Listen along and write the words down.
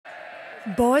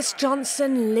Boris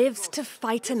Johnson lives to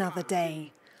fight another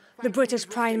day. The British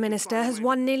Prime Minister has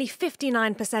won nearly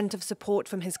 59% of support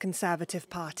from his Conservative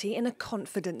Party in a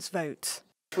confidence vote.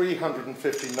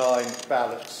 359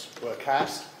 ballots were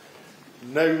cast,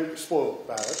 no spoiled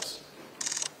ballots,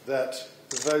 that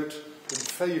the vote in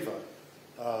favour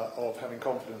of having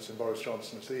confidence in Boris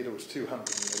Johnson as leader was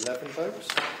 211 votes,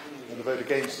 and the vote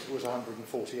against was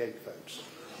 148 votes.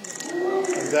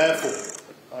 And therefore,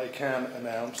 I can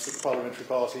announce that the Parliamentary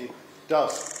Party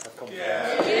does have confidence.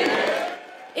 Yeah.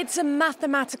 It's a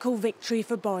mathematical victory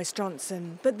for Boris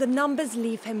Johnson, but the numbers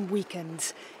leave him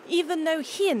weakened, even though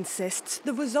he insists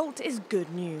the result is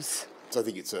good news. So I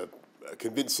think it's a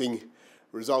convincing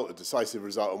result, a decisive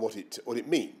result, and what it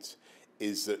means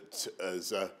is that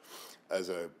as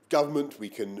a government we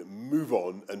can move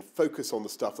on and focus on the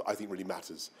stuff that I think really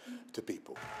matters to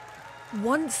people.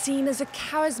 Once seen as a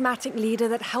charismatic leader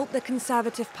that helped the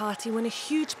Conservative Party win a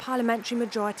huge parliamentary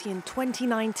majority in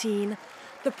 2019,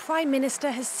 the Prime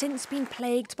Minister has since been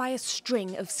plagued by a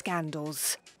string of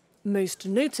scandals. Most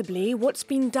notably, what's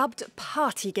been dubbed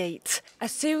Partygate, a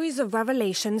series of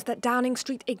revelations that Downing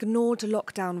Street ignored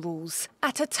lockdown rules,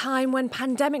 at a time when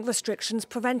pandemic restrictions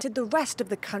prevented the rest of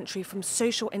the country from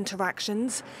social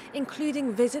interactions,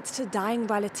 including visits to dying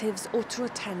relatives or to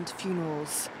attend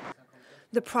funerals.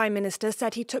 The Prime Minister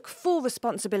said he took full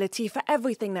responsibility for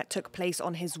everything that took place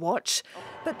on his watch,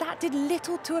 but that did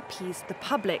little to appease the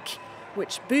public,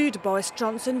 which booed Boris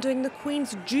Johnson during the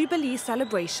Queen's Jubilee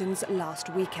celebrations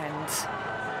last weekend.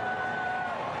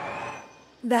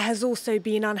 There has also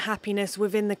been unhappiness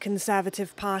within the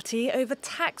Conservative Party over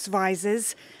tax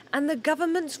rises and the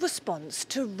government's response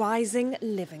to rising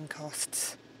living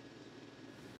costs.